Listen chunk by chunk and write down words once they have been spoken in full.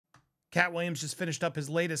Katt Williams just finished up his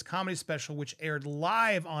latest comedy special, which aired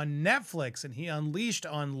live on Netflix, and he unleashed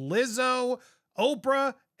on Lizzo,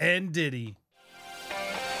 Oprah, and Diddy.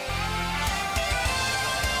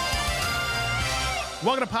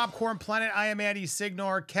 Welcome to Popcorn Planet. I am Andy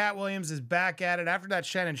Signor. Katt Williams is back at it. After that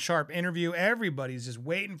Shannon Sharp interview, everybody's just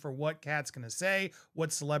waiting for what Katt's going to say,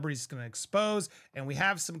 what celebrities going to expose, and we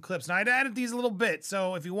have some clips. Now, I added these a little bit,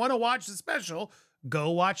 so if you want to watch the special,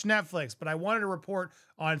 go watch Netflix. But I wanted to report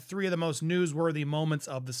on 3 of the most newsworthy moments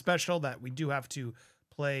of the special that we do have to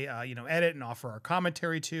play, edit and offer our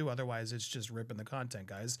commentary to. Otherwise, it's just ripping the content,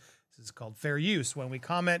 guys. This is called fair use when we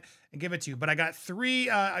comment and give it to you. But I got 3.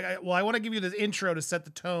 I want to give you the intro to set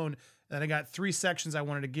the tone. And I got 3 sections I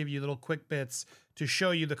wanted to give you, little quick bits to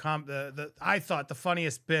show you I thought the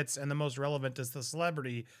funniest bits and the most relevant as the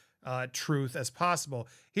celebrity truth as possible.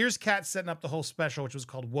 Here's Katt setting up the whole special, which was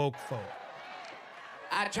called Woke Foke.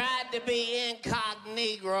 I tried to be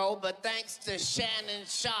incognito, but thanks to Shannon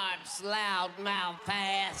Sharp's loudmouth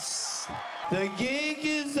ass, the gig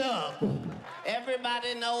is up.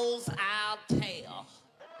 Everybody knows I'll tell,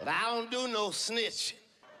 but I don't do no snitching.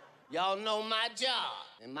 Y'all know my job.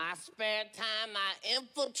 In my spare time, I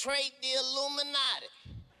infiltrate the Illuminati.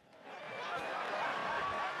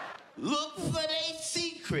 Look for their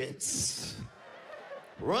secrets.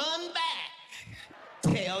 Run back.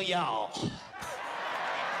 Tell y'all.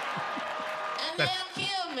 And they'll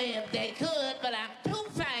kill me if they could, but I'm too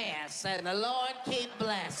fast, and the Lord keep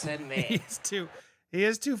blessing me. He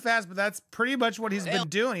is too fast, but that's pretty much what he's been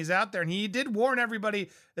doing. He's out there, and he did warn everybody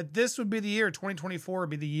that this would be the year, 2024 would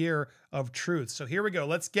be the year of truth. So here we go.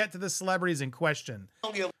 Let's get to the celebrities in question. I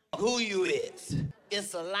don't give a who you is.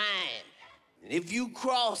 It's a line. And if you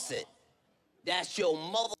cross it, that's your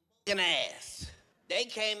motherfucking ass. They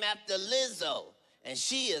came after Lizzo, and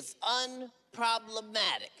she is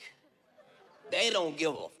unproblematic. They don't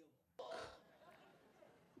give a fuck.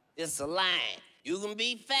 It's a line. You can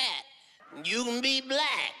be fat. You can be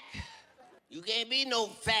black. You can't be no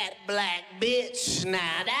fat black bitch.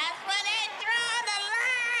 Now that's where they draw the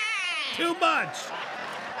line. Too much.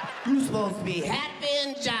 You supposed to be happy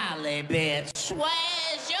and jolly, bitch.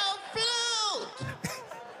 Where's your flute?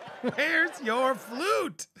 Where's your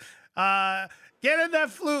flute? Get in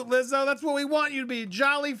that flute, Lizzo. That's what we want you to be,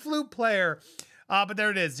 jolly flute player. But there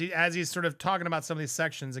it is. As he's sort of talking about some of these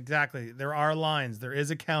sections, exactly. There are lines. There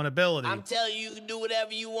is accountability. I'm telling you, you can do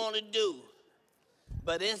whatever you want to do,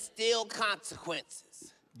 but it's still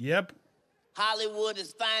consequences. Yep. Hollywood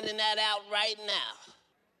is finding that out right now.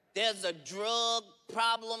 There's a drug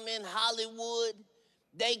problem in Hollywood.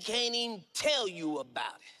 They can't even tell you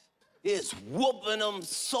about it. It's whooping them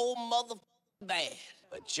so motherfucking bad.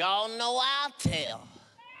 But y'all know I'll tell.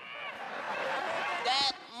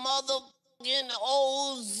 That motherfucking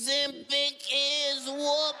Ozempic is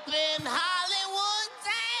whooping Hollywood's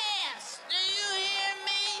ass. Do you hear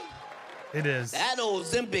me? It is. That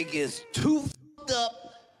Ozempic is too fucked up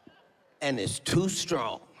and it's too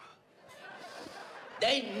strong.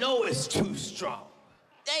 They know it's too strong.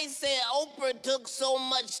 They said Oprah took so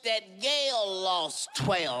much that Gail lost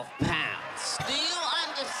 12 pounds. Do you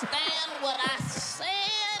understand what I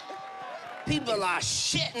said? People are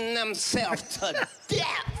shitting themselves to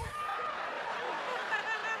death.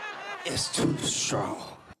 It's too strong.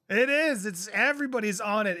 It is. It's everybody's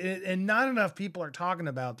on it, and not enough people are talking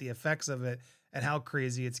about the effects of it and how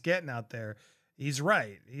crazy it's getting out there. He's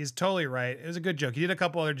right. He's totally right. It was a good joke. He did a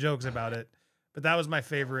couple other jokes about it, but that was my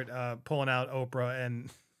favorite, pulling out Oprah and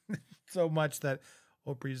so much that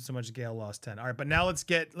Oprah used so much Gail lost 10. All right, but now let's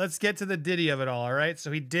get to the Diddy of it all. All right.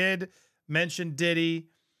 So he did mention Diddy.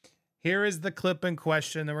 Here is the clip in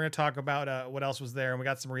question. Then we're going to talk about what else was there. And we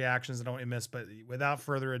got some reactions that I don't want you to miss. But without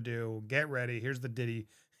further ado, get ready. Here's the Diddy.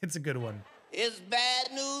 It's a good one. It's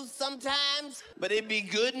bad news sometimes, but it be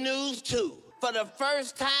good news too. For the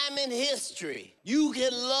first time in history, you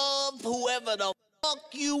can love whoever the fuck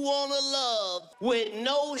you want to love with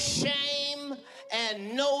no shame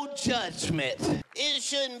and no judgment. It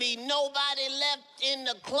shouldn't be nobody left in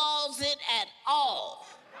the closet at all.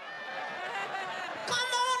 Come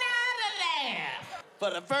on out of there. For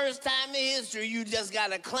the first time in history, you just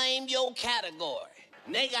gotta claim your category.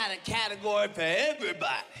 And they got a category for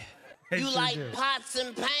everybody. You like pots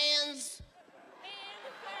and pans?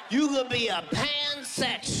 You could be a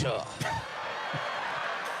pansexual.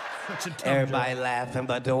 Everybody laughing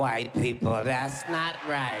but the white people. That's not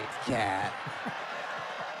right, Katt.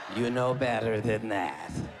 You know better than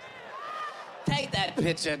that. Take that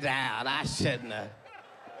picture down. I shouldn't have.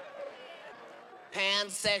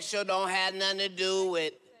 Pansexual don't have nothing to do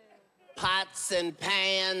with pots and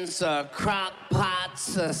pans or crock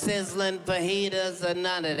pots or sizzling fajitas or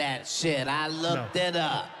none of that shit. I looked it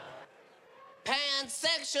up.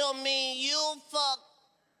 Pansexual mean you fuck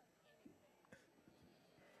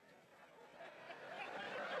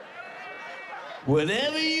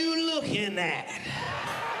whatever you looking at.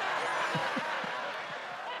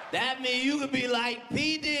 That means you could be like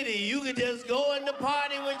P. Diddy. You could just go in the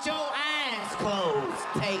party with your eyes closed.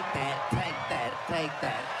 Take that, take that, take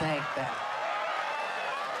that, take that.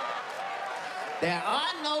 There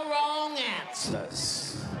are no wrong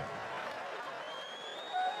answers.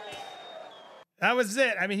 That was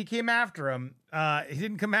it. I mean, he came after him. He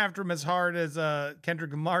didn't come after him as hard as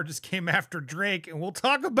Kendrick Lamar just came after Drake. And we'll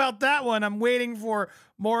talk about that one. I'm waiting for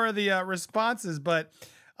more of the responses, but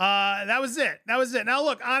that was it. That was it. Now,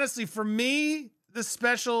 look, honestly, for me, the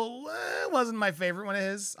special wasn't my favorite one of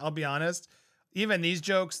his. I'll be honest. Even these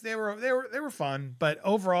jokes, they were fun, but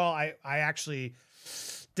overall, I actually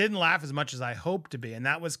didn't laugh as much as I hoped to be, and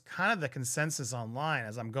that was kind of the consensus online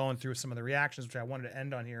as I'm going through some of the reactions, which I wanted to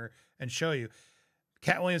end on here and show you.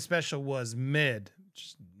 Katt Williams special was mid,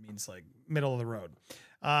 which means like middle of the road.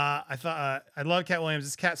 I thought I love Katt Williams.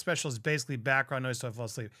 This Katt special is basically background noise, so I fall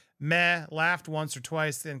asleep. Meh, laughed once or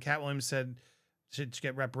twice. Then Katt Williams said should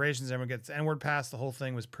get reparations. Everyone gets the N-word pass. The whole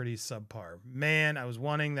thing was pretty subpar. Man, I was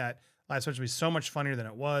wanting that live special to be so much funnier than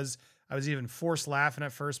it was. I was even forced laughing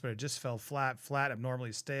at first, but it just fell flat,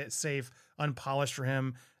 abnormally safe, unpolished for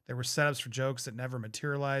him. There were setups for jokes that never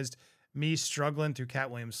materialized. Me struggling through Katt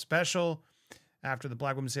Williams special after the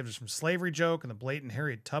black woman saved us from slavery joke and the blatant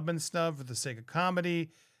Harriet Tubman stuff for the sake of comedy.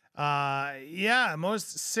 Yeah,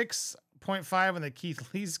 most 6.5 on the Keith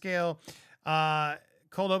Lee scale.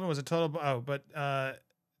 Cold Open was a total, but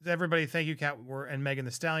everybody, thank you, Katt and Megan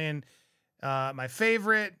Thee Stallion. My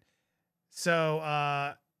favorite. So,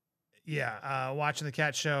 watching the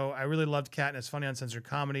Katt show, I really loved Katt and his funny uncensored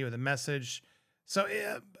comedy with a message. So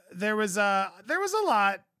there was a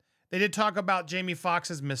lot. They did talk about Jamie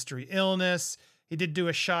Foxx's mystery illness. He did do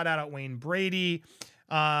a shout out at Wayne Brady.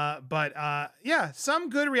 But some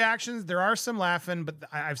good reactions. There are some laughing, but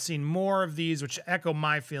I've seen more of these, which echo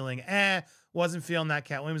my feeling. Wasn't feeling that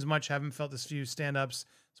Katt Williams much. Haven't felt this few stand-ups,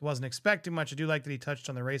 so wasn't expecting much. I do like that he touched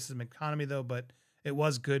on the racism economy though, but it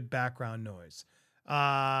was good background noise.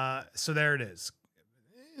 So there it is.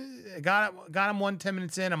 Got him 10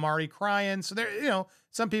 minutes in. I'm already crying. So there,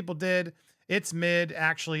 some people did. It's mid.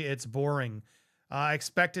 Actually, it's boring. I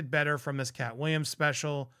expected better from this Katt Williams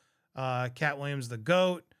special. Katt Williams, the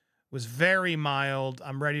GOAT, was very mild.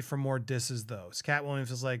 I'm ready for more disses though. Katt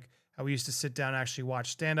Williams is like how we used to sit down and actually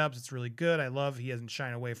watch stand-ups. It's really good. I love he doesn't shy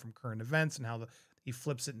away from current events and how he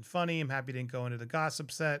flips it and funny. I'm happy he didn't go into the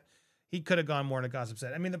gossip set. He could have gone more into gossip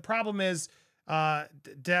set. I mean, the problem is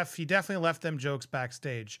he definitely left them jokes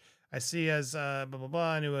backstage. I see as blah, blah,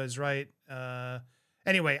 blah. I knew I was right.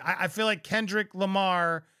 Anyway, I feel like Kendrick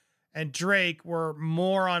Lamar and Drake were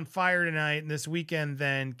more on fire tonight and this weekend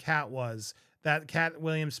than Katt was. That Katt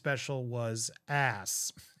Williams special was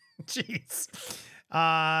ass. Jeez.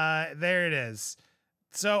 There it is.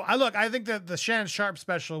 So I think that the Shannon Sharpe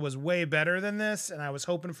special was way better than this, and I was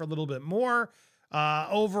hoping for a little bit more.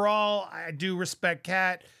 Overall, I do respect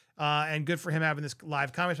Katt, and good for him having this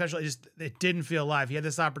live comedy special. It didn't feel live. He had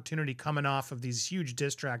this opportunity coming off of these huge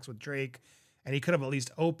diss tracks with Drake, and he could have at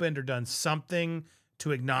least opened or done something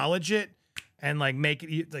to acknowledge it and like make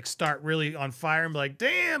it like start really on fire and be like,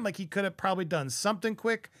 damn, like he could have probably done something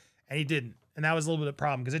quick, and he didn't. And that was a little bit of a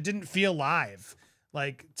problem because it didn't feel live.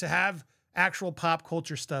 Like to have actual pop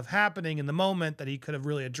culture stuff happening in the moment that he could have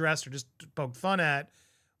really addressed or just poked fun at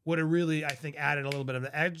would have really, I think, added a little bit of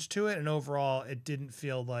the edge to it. And overall, it didn't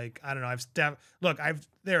feel like, I don't know.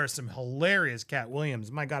 There are some hilarious Katt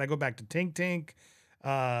Williams. My God, I go back to Tink Tink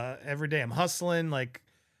every day. I'm hustling. Like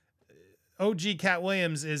OG Katt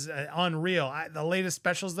Williams is unreal. The latest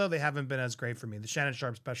specials, though, they haven't been as great for me. The Shannon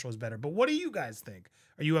Sharpe special is better. But what do you guys think?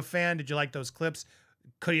 Are you a fan? Did you like those clips?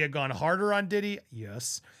 Could he have gone harder on Diddy?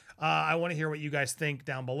 Yes. I want to hear what you guys think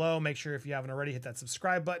down below. Make sure if you haven't already, hit that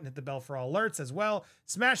subscribe button, hit the bell for all alerts as well.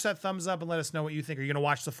 Smash that thumbs up and let us know what you think. Are you going to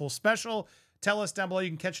watch the full special? Tell us down below. You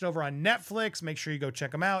can catch it over on Netflix. Make sure you go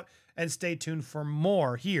check them out and stay tuned for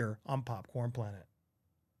more here on Popcorn Planet.